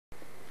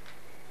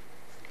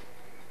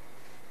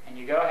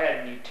you go ahead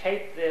and you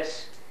tape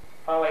this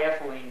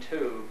polyethylene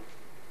tube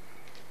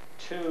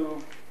to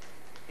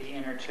the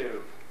inner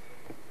tube.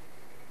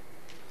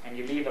 And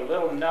you leave a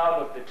little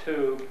nub of the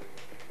tube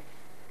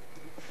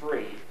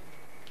free.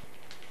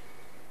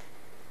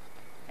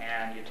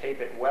 And you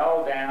tape it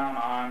well down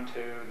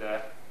onto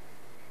the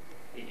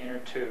inner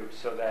tube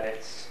so that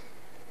it's,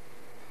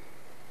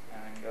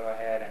 and go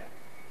ahead and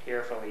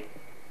carefully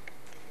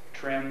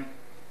trim.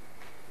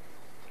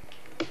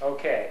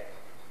 Okay,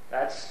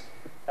 that's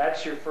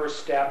your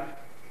first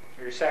step,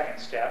 your second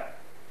step.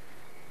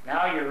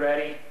 Now you're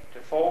ready to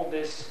fold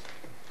this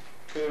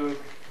tube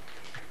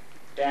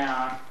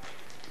down,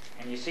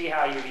 and you see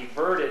how you've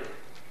everted.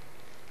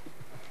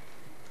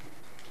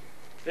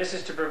 This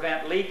is to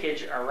prevent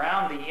leakage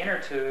around the inner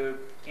tube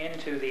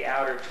into the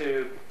outer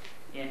tube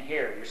in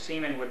here. Your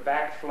semen would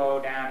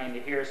backflow down into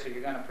here, so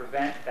you're going to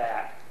prevent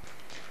that.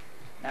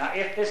 Now,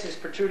 if this is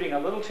protruding a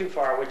little too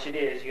far, which it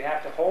is, you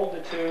have to hold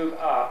the tube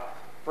up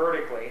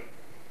vertically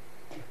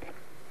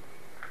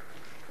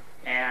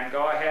and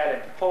go ahead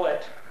and pull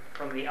it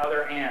from the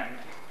other end,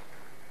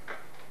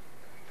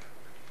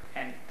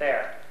 and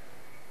there.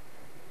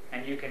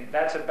 And you can,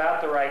 that's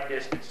about the right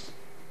distance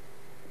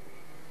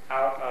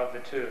out of the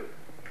tube.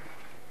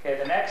 Okay,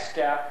 the next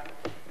step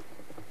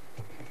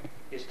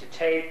is to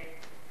tape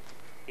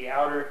the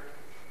outer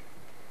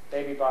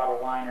baby bottle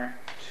liner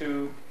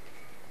to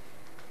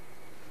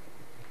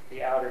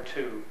the outer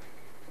tube.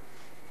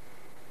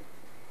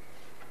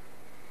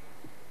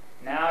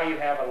 Now you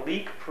have a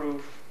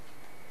leak-proof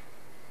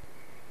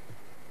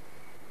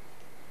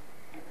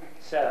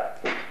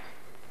setup.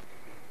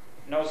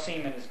 No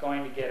semen is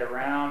going to get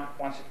around.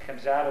 Once it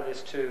comes out of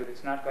this tube,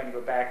 it's not going to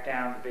go back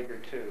down the bigger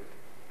tube.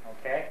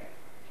 Okay?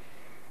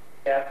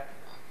 Step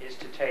is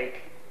to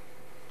take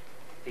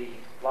the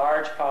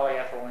large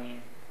polyethylene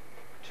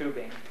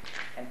tubing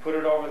and put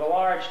it over the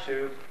large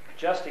tube,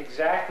 just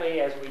exactly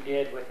as we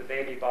did with the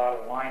baby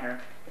bottle liner,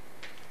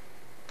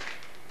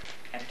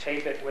 and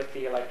tape it with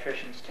the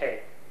electrician's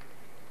tape.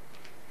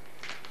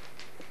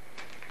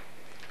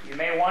 You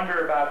may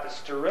wonder about the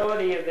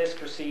sterility of this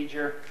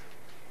procedure.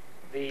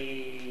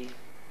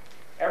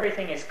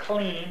 Everything is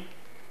clean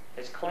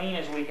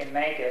as we can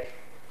make it,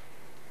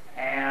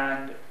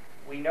 and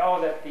we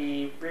know that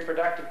the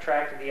reproductive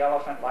tract of the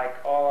elephant, like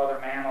all other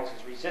mammals,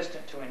 is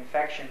resistant to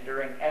infection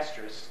during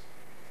estrus,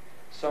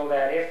 so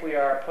that if we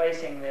are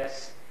placing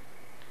this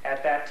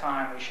at that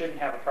time, we shouldn't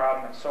have a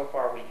problem, and so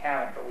far we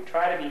haven't. But we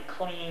try to be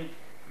clean,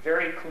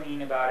 very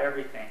clean about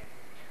everything.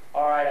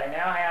 All right, I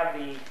now have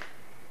the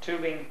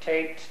tubing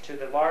taped to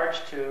the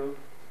large tube,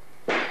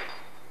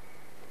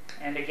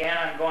 and again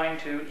I'm going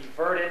to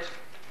evert it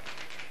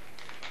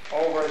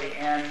over the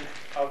end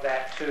of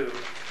that tube.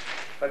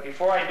 But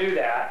before I do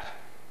that,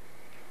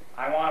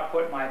 I want to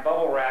put my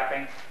bubble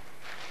wrapping,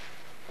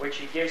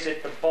 which gives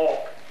it the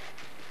bulk.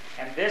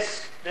 And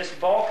this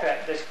bulk,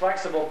 this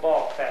flexible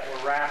bulk that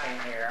we're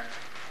wrapping here,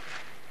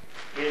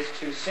 is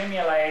to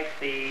simulate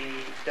the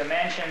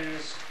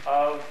dimensions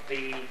of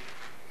the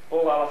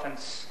bull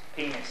elephant's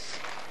penis,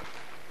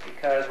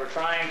 because we're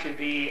trying to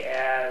be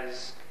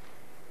as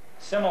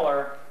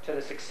similar to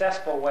the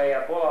successful way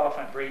a bull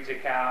elephant breeds a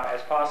cow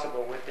as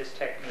possible with this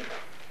technique.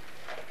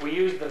 We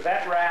use the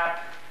vet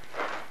wrap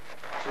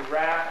to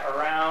wrap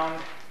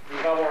around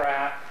the bubble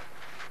wrap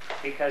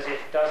because it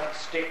doesn't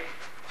stick,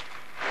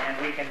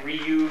 and we can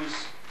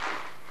reuse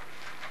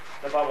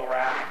the bubble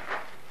wrap.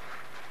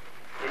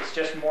 It's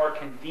just more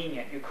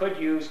convenient. You could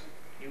use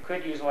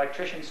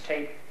electrician's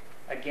tape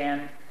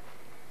again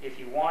if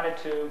you wanted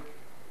to,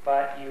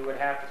 but you would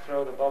have to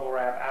throw the bubble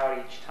wrap out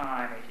each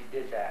time if you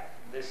did that.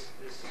 This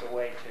is a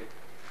way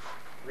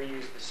to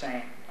reuse the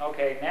same.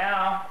 Okay,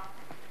 now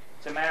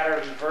it's a matter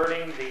of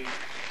inverting the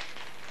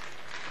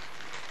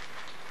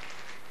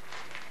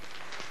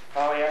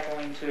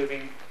polyethylene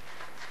tubing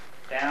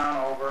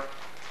down over.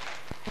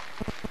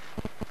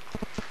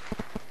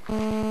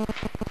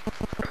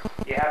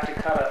 You have to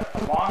cut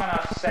a long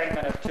enough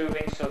segment of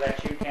tubing so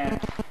that you can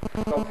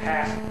go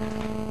past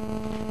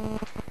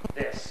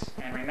this.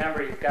 And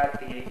remember, you've got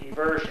the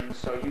eversion,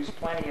 so use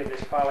plenty of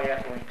this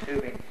polyethylene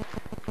tubing.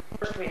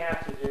 First we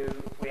have to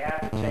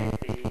take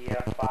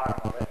the bottom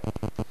of it,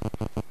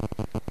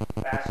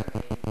 fasten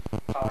the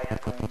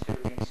polyethylene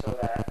tubing so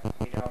that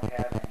we don't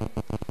have any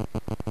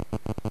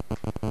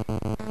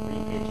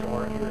leakage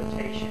or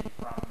irritation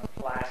from the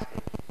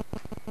plastic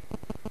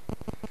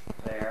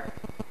there.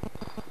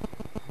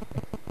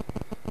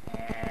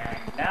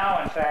 And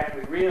now, in fact,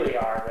 we really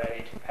are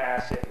ready to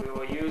pass it. We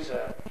will use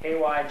a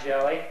KY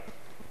jelly,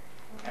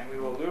 and we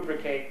will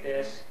lubricate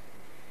this,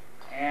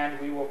 and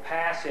we will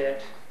pass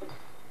it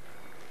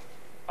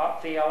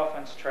up the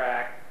elephant's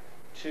tract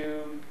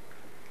to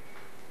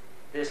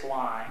this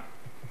line.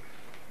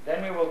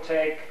 Then we will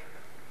take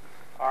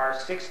our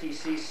 60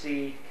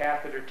 cc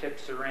catheter tip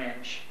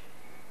syringe,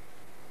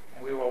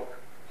 and we will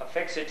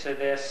affix it to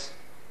this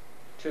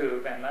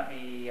tube, and let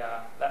me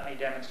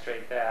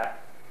demonstrate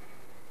that.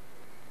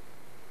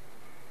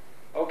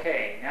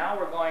 Okay, now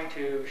we're going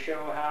to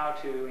show how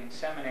to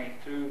inseminate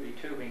through the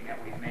tubing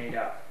that we've made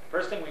up.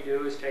 First thing we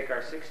do is take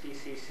our 60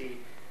 cc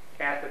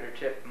catheter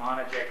tip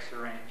monoject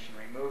syringe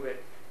and remove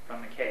it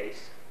from the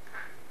case.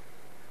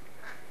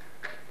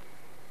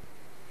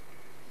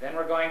 Then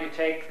we're going to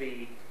take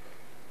the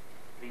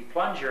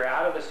plunger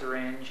out of the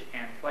syringe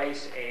and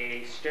place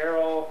a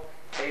sterile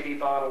baby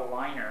bottle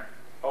liner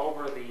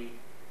over the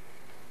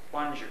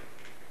plunger.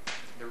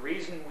 The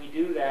reason we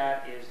do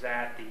that is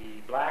that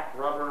the black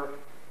rubber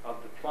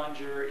of the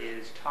plunger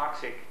is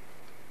toxic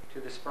to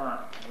the sperm.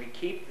 And we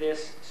keep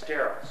this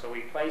sterile, so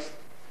we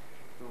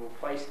will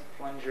place the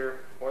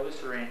plunger or the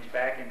syringe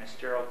back in the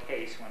sterile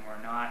case when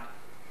we're not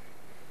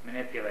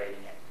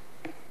manipulating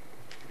it.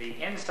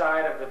 The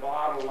inside of the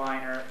bottle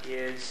liner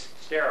is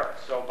sterile,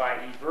 so by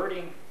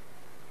everting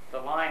the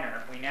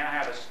liner, we now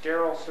have a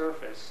sterile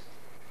surface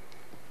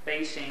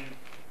facing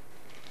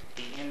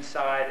the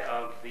inside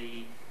of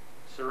the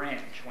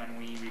syringe when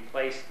we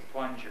replace the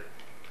plunger.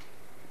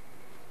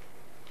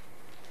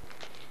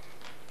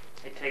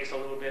 It takes a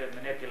little bit of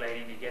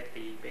manipulating to get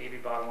the baby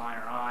bottle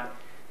liner on.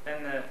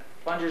 Then the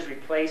plunger is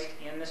replaced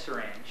in the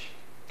syringe.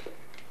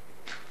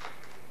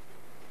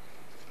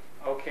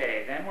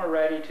 Okay, then we're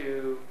ready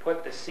to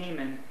put the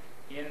semen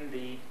in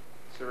the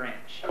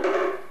syringe.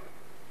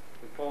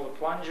 We pull the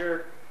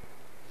plunger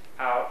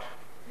out,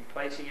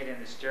 replacing it in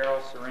the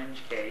sterile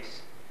syringe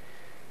case.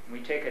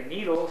 We take a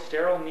needle,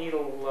 sterile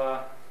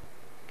needle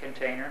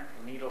container,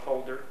 a needle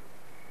holder,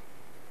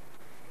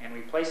 and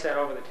we place that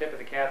over the tip of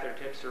the catheter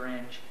tip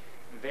syringe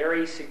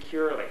very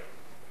securely.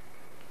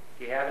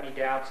 If you have any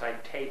doubts,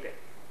 I'd tape it.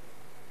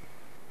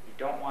 You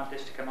don't want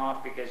this to come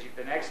off because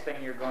the next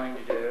thing you're going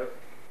to do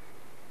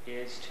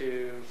is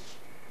to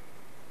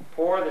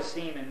pour the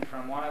semen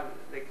from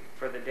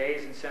for the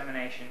day's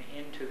insemination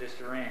into the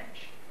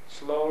syringe.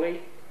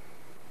 Slowly,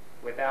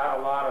 without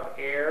a lot of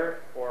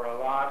air or a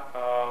lot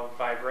of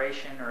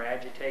vibration or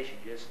agitation.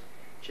 Just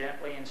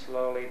gently and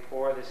slowly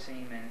pour the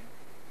semen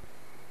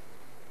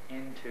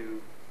into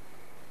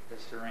the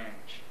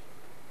syringe.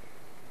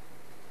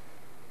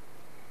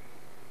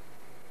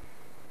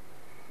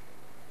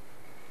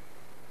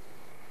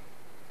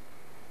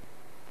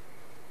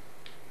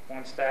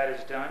 Once that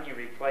is done, you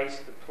replace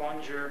the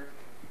plunger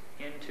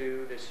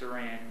into the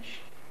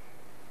syringe,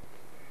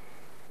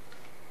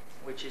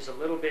 which is a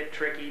little bit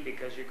tricky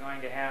because you're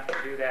going to have to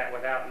do that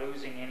without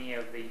losing any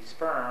of the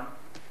sperm.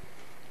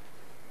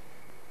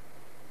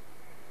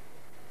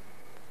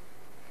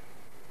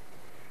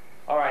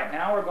 Alright,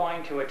 now we're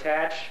going to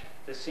attach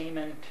the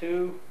semen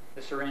to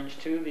the syringe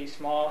to the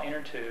small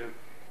inner tube,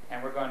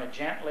 and we're going to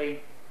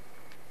gently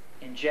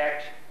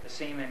inject the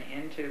semen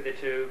into the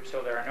tube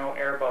so there are no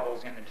air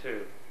bubbles in the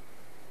tube.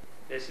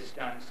 This is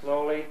done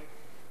slowly.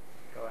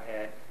 Go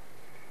ahead.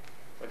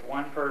 With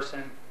one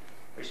person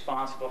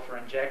responsible for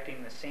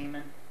injecting the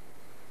semen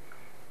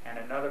and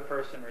another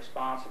person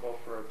responsible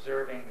for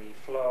observing the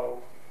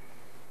flow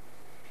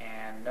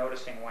and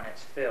noticing when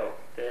it's filled.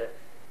 The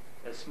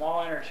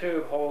small inner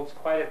tube holds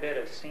quite a bit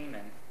of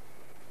semen,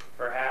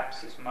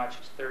 perhaps as much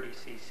as 30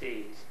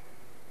 cc's.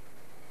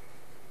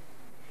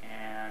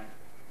 And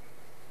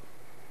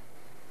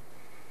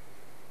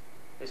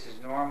this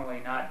is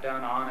normally not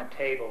done on a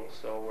table,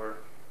 so we're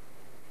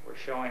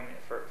showing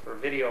for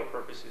video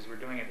purposes we're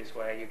doing it this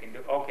way. You can do,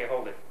 okay,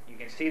 hold it. You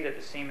can see that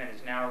the semen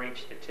has now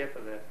reached the tip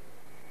of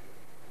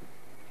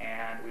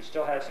and we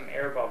still have some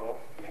air bubble,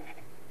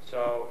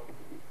 so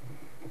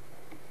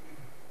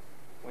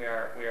we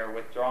are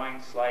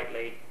withdrawing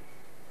slightly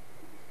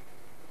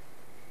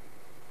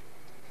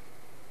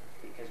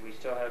because we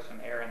still have some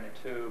air in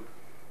the tube,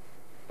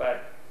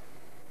 but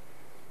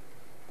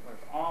we've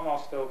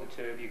almost filled the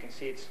tube. You can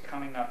see it's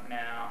coming up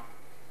now.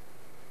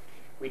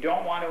 We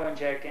don't want to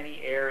inject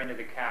any air into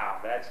the cow.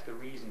 That's the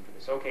reason for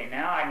this. Okay,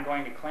 now I'm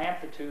going to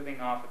clamp the tubing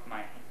off with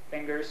my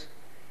fingers.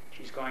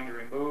 She's going to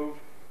remove.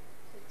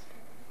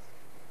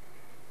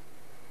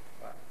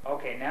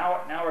 Okay,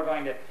 now we're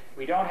going to,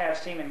 we don't have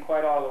semen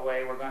quite all the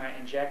way. We're going to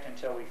inject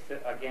until we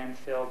again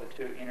fill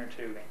the inner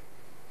tubing.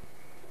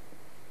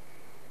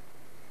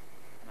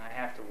 And it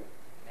has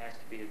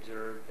to be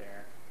observed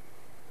there.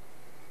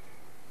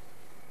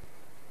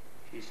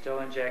 She's still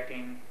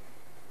injecting,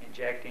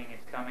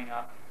 it's coming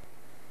up.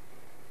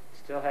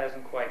 Still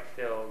hasn't quite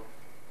filled.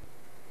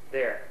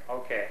 There,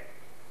 okay.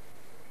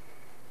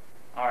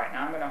 Alright,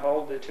 now I'm going to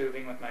hold the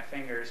tubing with my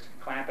fingers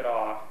and clamp it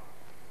off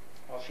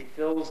while she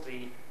fills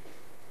the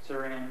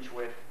syringe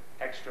with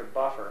extra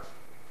buffer,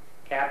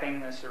 capping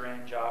the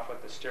syringe off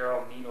with the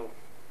sterile needle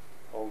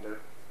holder.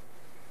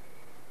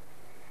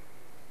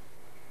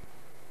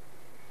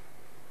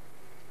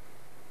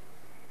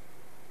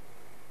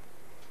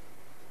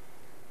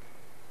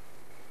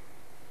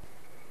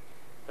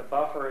 The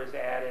buffer is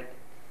added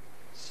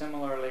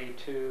similarly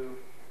to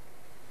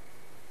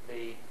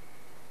the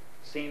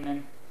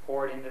semen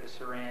poured into the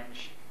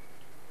syringe.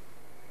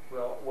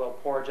 We'll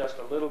pour just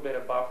a little bit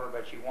of buffer,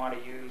 but you want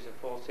to use a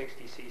full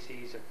 60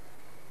 cc's of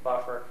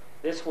buffer.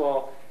 This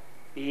will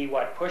be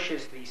what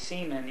pushes the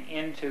semen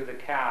into the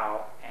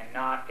cow and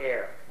not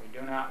air. We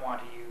do not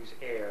want to use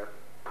air.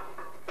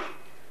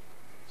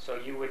 So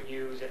you would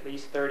use at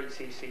least 30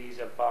 cc's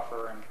of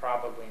buffer and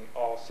probably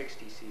all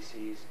 60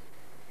 cc's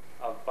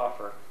of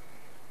buffer.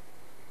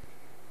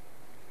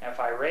 Now if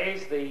I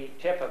raise the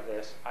tip of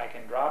this, I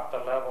can drop the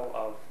level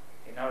of,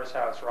 you notice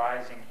how it's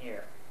rising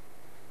here.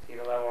 See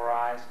the level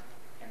rise?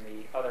 And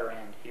the other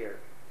end here.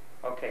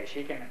 Okay,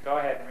 she can go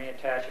ahead and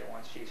reattach it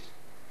once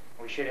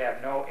we should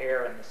have no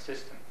air in the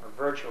system, or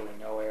virtually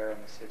no air in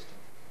the system.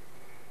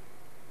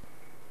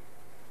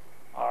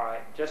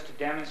 Alright, just to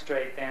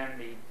demonstrate then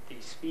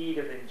the speed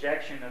of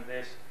injection of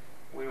this,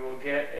 we will get